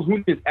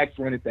Calhoun is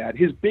excellent at that.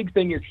 His big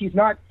thing is he's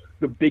not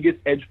the biggest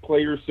edge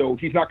player, so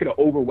he's not going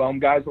to overwhelm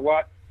guys a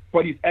lot,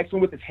 but he's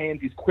excellent with his hands.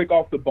 He's quick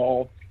off the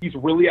ball. He's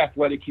really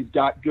athletic. He's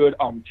got good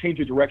change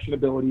of direction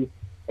ability,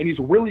 and he's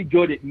really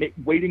good at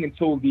waiting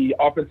until the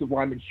offensive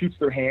lineman shoots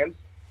their hands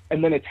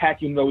and then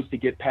attacking those to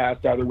get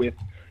past,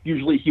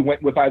 usually he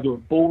went with either a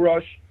bull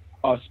rush,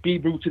 a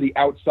speed move to the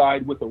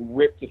outside with a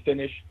rip to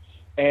finish,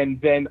 and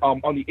then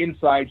on the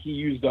inside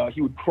he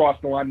would cross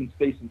the lineman's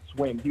face and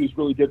swing. He was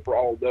really good for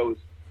all of those.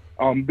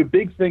 The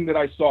big thing that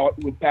I saw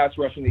with pass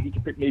rushing that he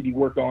could maybe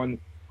work on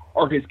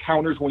are his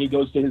counters when he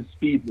goes to his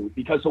speed move,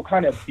 because he'll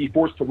kind of be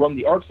forced to run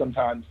the arc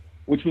sometimes,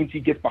 which means he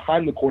gets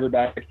behind the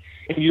quarterback,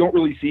 and you don't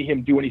really see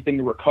him do anything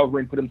to recover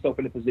and put himself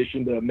in a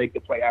position to make the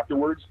play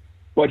afterwards.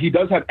 But he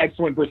does have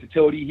excellent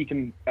versatility. He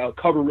can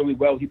cover really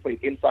well. He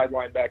played inside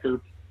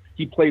linebacker.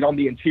 He played on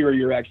the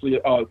interior, actually,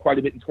 quite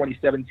a bit in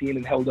 2017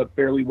 and held up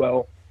fairly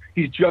well.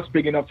 He's just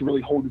big enough to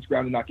really hold his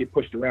ground and not get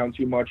pushed around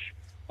too much.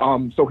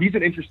 So he's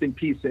an interesting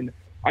piece. And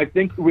I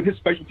think with his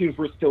special teams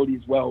versatility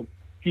as well,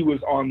 he was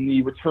on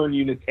the return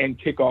units and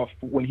kickoff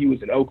when he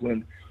was in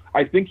Oakland.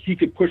 I think he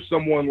could push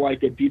someone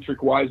like a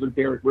Dietrich Wise or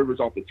Derek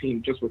Rivers off the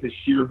team just with his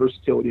sheer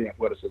versatility and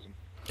athleticism.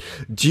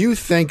 Do you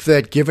think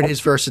that given his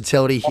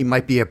versatility, he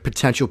might be a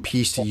potential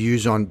piece to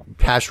use on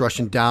pass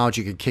rushing downs?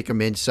 You can kick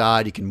him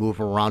inside, you can move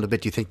him around a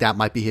bit. Do you think that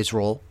might be his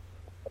role?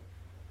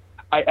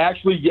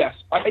 Yes.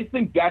 I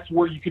think that's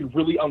where you can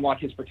really unlock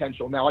his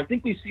potential. Now, I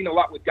think we've seen a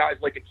lot with guys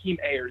like Akeem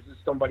Ayers is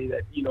somebody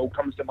that,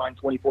 comes to mind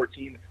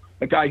 2014,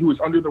 a guy who was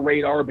under the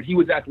radar, but he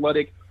was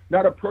athletic,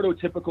 not a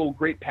prototypical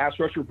great pass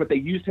rusher, but they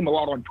used him a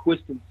lot on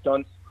twists and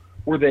stunts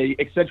where they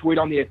accentuate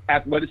on the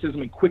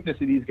athleticism and quickness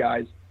of these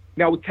guys.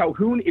 Now, with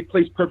Calhoun, it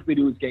plays perfectly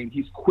to his game.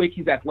 He's quick,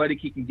 he's athletic,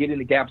 he can get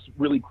into gaps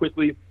really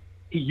quickly.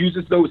 He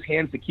uses those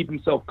hands to keep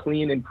himself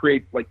clean and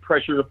create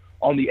pressure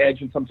on the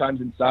edge and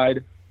sometimes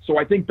inside. So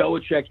I think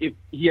Belichick, if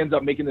he ends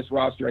up making this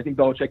roster, I think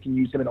Belichick can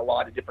use him in a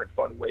lot of different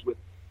fun ways.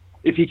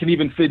 If he can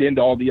even fit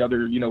into all the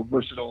other,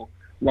 versatile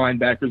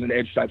linebackers and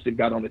edge types they've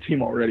got on the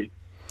team already.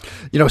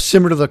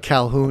 Similar to the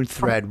Calhoun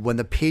thread, when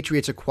the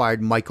Patriots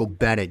acquired Michael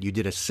Bennett, you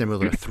did a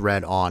similar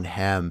thread on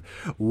him.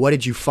 What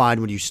did you find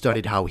when you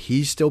studied how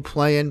he's still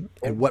playing,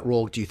 and what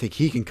role do you think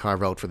he can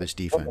carve out for this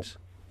defense?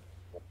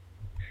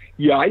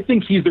 Yeah, I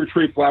think he's their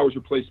Trey Flowers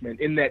replacement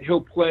in that he'll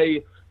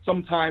play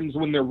sometimes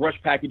when they're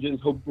rush packages,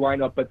 he'll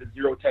line up at the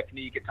zero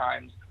technique at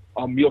times.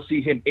 You'll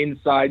see him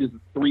inside as a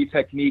three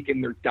technique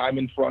in their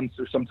diamond fronts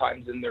or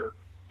sometimes in their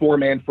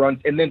four-man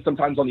fronts, and then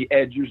sometimes on the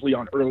edge, usually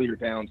on earlier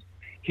downs.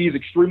 He's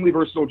extremely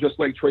versatile, just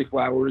like Trey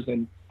Flowers.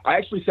 And I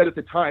actually said at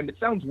the time, it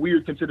sounds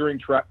weird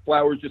considering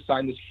Flowers just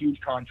signed this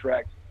huge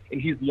contract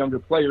and he's the younger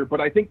player.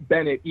 But I think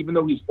Bennett, even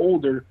though he's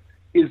older,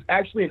 is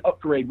actually an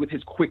upgrade with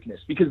his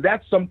quickness, because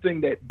that's something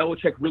that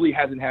Belichick really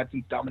hasn't had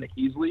since Dominic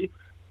Easley.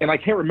 And I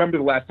can't remember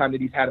the last time that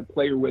he's had a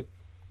player with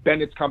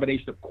Bennett's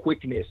combination of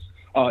quickness,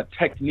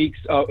 techniques,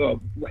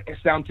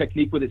 sound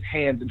technique with his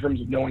hands in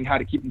terms of knowing how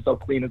to keep himself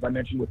clean, as I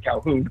mentioned with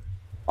Calhoun.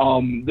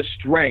 The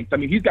strength. I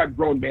mean, he's got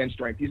grown man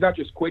strength. He's not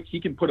just quick. He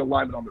can put a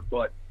lineman on their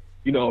butt,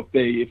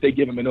 if they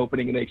give him an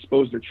opening and they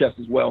expose their chest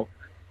as well.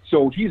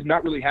 So he's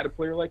not really had a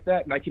player like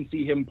that, and I can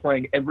see him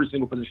playing every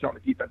single position on the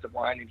defensive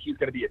line, and he's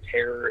going to be a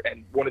terror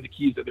and one of the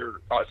keys to their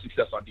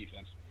success on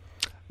defense.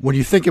 When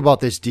you think about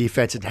this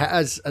defense, it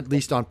has, at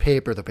least on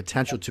paper, the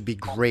potential to be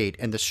great,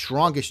 and the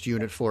strongest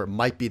unit for it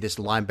might be this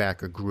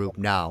linebacker group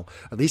now.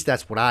 At least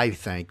that's what I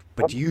think.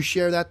 But do you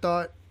share that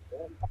thought?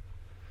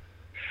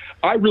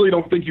 I really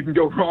don't think you can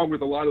go wrong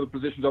with a lot of the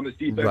positions on this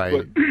defense.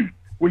 Right. But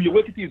when you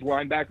look at these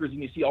linebackers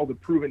and you see all the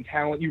proven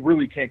talent, you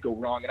really can't go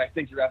wrong. And I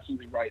think you're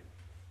absolutely right.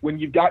 When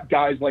you've got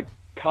guys like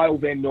Kyle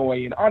Van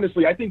Noy, and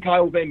honestly, I think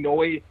Kyle Van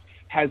Noy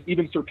has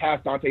even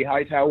surpassed Dante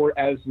Hightower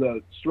as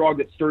the straw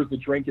that stirs the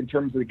drink in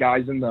terms of the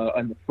guys in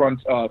the front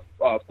 5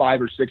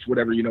 or 6,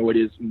 whatever it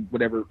is,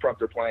 whatever front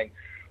they're playing.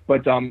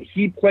 But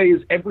he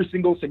plays every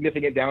single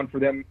significant down for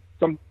them.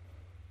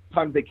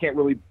 Sometimes they can't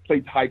really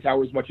play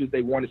Hightower as much as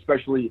they want,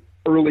 especially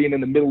early and in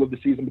the middle of the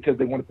season because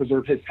they want to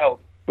preserve his health.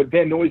 But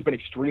Van Noy's been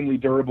extremely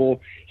durable.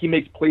 He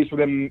makes plays for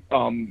them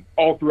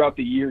all throughout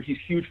the year. He's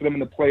huge for them in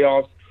the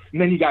playoffs. And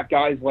then you got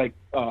guys like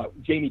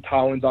Jamie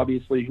Collins,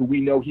 obviously, who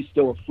we know he's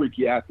still a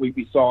freaky athlete.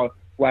 We saw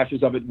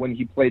flashes of it when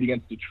he played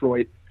against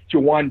Detroit.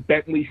 Jawan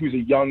Bentley, who's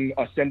a young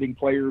ascending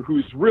player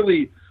who's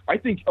really, I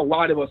think a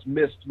lot of us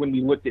missed when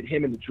we looked at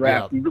him in the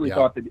draft. We really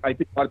thought that, I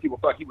think a lot of people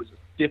thought he was a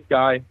stiff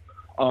guy.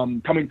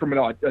 Coming from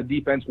a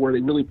defense where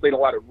they really played a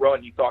lot of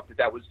run, you thought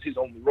that was his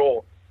only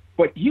role.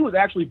 But he was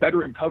actually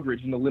better in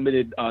coverage in the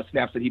limited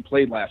snaps that he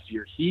played last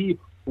year. He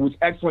was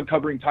excellent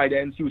covering tight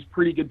ends. He was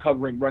pretty good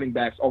covering running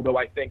backs, although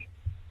I think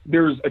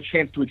there's a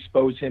chance to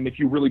expose him if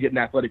you really get an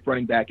athletic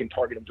running back and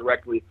target him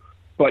directly.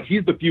 But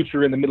he's the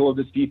future in the middle of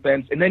this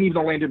defense. And then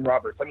even Landon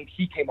Roberts. I mean,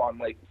 he came on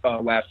late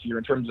last year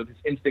in terms of his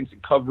instincts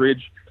and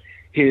coverage,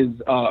 his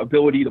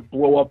ability to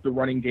blow up the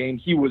running game.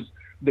 He was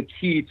the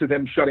key to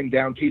them shutting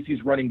down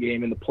Casey's running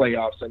game in the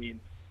playoffs. I mean,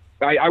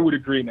 I would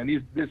agree, man.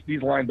 These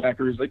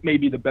linebackers, like,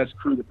 maybe the best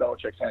crew that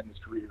Belichick's had in his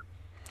career.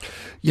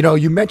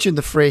 You mentioned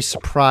the phrase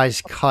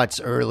surprise cuts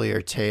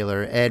earlier,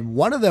 Taylor, and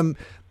one of them,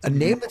 a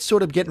name that's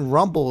sort of getting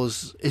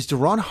rumbles, is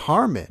Deron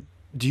Harmon.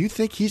 Do you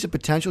think he's a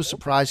potential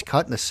surprise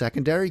cut in the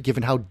secondary,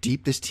 given how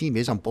deep this team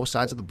is on both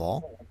sides of the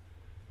ball?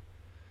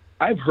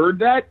 I've heard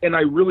that, and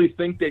I really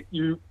think that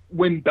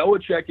when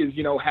Belichick is,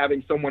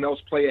 having someone else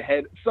play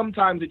ahead,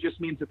 sometimes it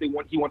just means that he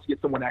wants to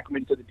get someone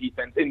acclimated to the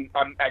defense. And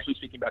I'm actually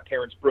speaking about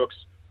Terrence Brooks,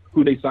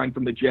 who they signed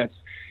from the Jets.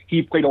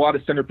 He played a lot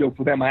of center field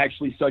for them. I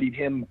actually studied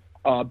him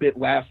a bit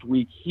last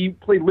week. He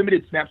played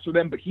limited snaps for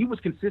them, but he was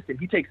consistent.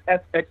 He takes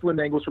excellent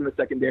angles from the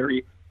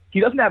secondary. He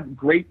doesn't have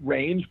great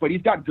range, but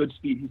he's got good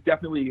speed. He's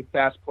definitely a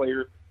fast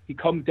player. He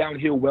comes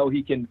downhill well.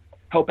 He can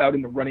help out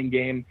in the running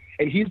game.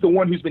 And he's the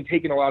one who's been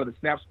taking a lot of the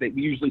snaps that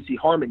we usually see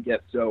Harmon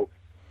get. So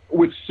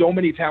with so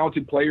many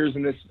talented players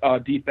in this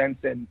defense,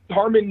 and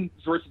Harmon's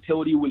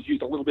versatility was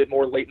used a little bit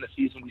more late in the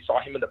season. We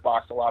saw him in the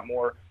box a lot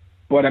more.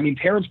 But, I mean,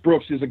 Terrence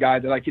Brooks is a guy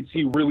that I could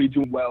see really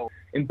doing well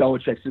in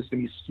Belichick's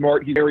system. He's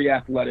smart. He's very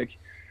athletic.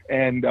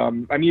 And,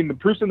 the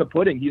proof's in the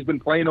pudding. He's been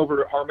playing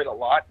over Harmon a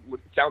lot. It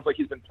sounds like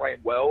he's been playing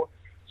well.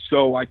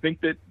 So I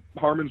think that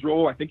Harmon's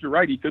role, I think you're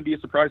right, he could be a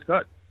surprise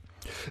cut.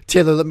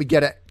 Taylor, let me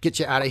get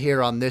you out of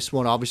here on this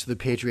one. Obviously, the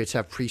Patriots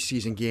have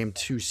preseason game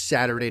 2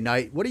 Saturday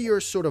night. What are your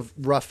sort of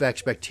rough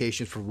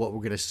expectations for what we're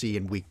going to see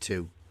in week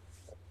 2?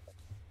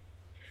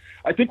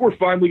 I think we're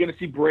finally going to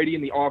see Brady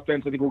in the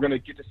offense. I think we're going to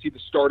get to see the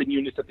starting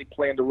units that they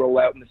plan to roll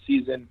out in the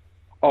season,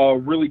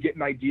 really get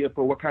an idea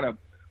for what kind of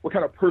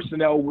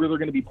personnel, where they're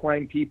going to be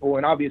playing people.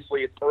 And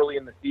obviously it's early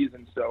in the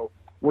season, so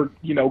we're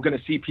going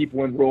to see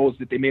people in roles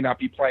that they may not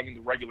be playing in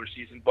the regular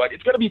season. But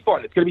it's going to be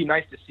fun. It's going to be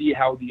nice to see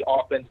how the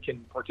offense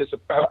can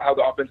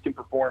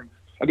perform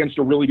against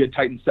a really good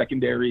Titans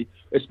secondary,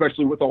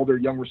 especially with all their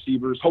young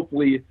receivers.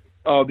 Hopefully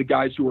the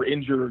guys who are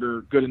injured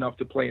are good enough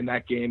to play in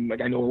that game.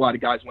 Like, I know a lot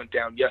of guys went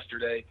down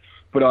yesterday.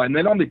 But and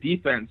then on the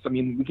defense, I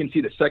mean, we can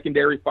see the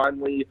secondary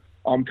finally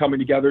coming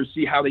together,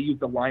 see how they use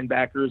the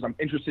linebackers. I'm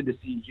interested to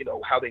see,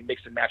 how they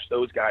mix and match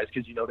those guys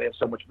because, they have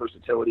so much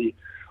versatility.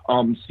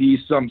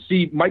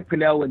 See Mike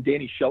Pennell and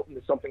Danny Shelton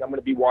is something I'm going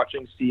to be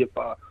watching, see if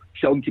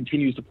Shelton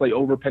continues to play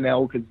over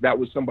Pennell, because that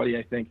was somebody,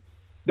 I think,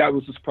 that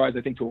was a surprise,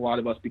 I think, to a lot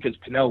of us, because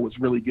Pennell was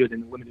really good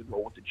in the limited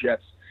role with the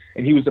Jets,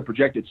 and he was a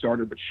projected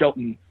starter. But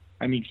Shelton,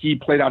 I mean, he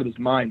played out of his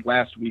mind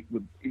last week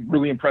with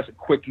really impressive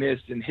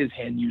quickness and his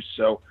hand use.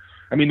 So,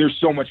 I mean, there's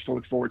so much to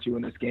look forward to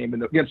in this game,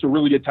 and against a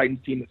really good Titans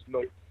team that's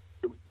familiar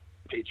with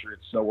the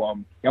Patriots. So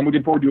I'm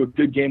looking forward to a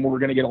good game where we're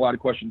going to get a lot of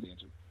questions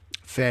answered.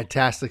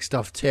 Fantastic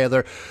stuff,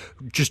 Taylor.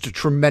 Just a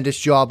tremendous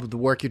job of the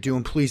work you're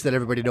doing. Please let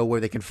everybody know where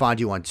they can find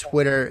you on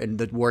Twitter and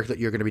the work that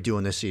you're going to be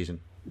doing this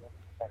season.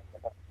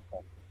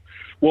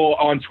 Well,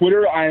 on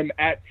Twitter, I am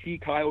at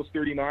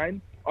tkyles39.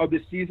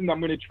 This season,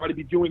 I'm going to try to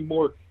be doing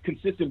more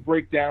consistent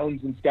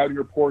breakdowns and scouting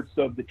reports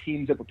of the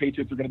teams that the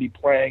Patriots are going to be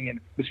playing and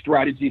the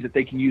strategies that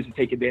they can use to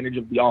take advantage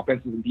of the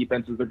offenses and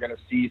defenses they're going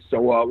to see. So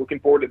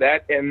looking forward to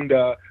that, and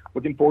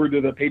looking forward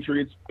to the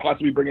Patriots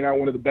possibly bringing out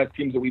one of the best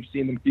teams that we've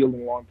seen them field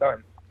in a long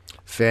time.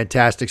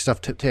 Fantastic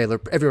stuff, Taylor.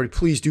 Everybody,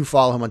 please do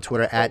follow him on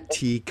Twitter at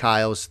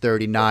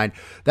tkyles39.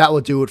 That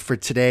will do it for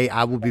today.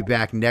 I will be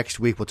back next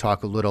week. We'll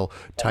talk a little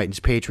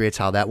Titans-Patriots,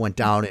 how that went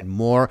down, and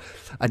more.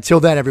 Until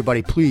then,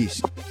 everybody,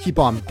 please keep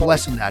on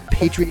blessing that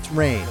Patriots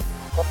reign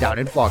down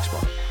in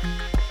Foxborough.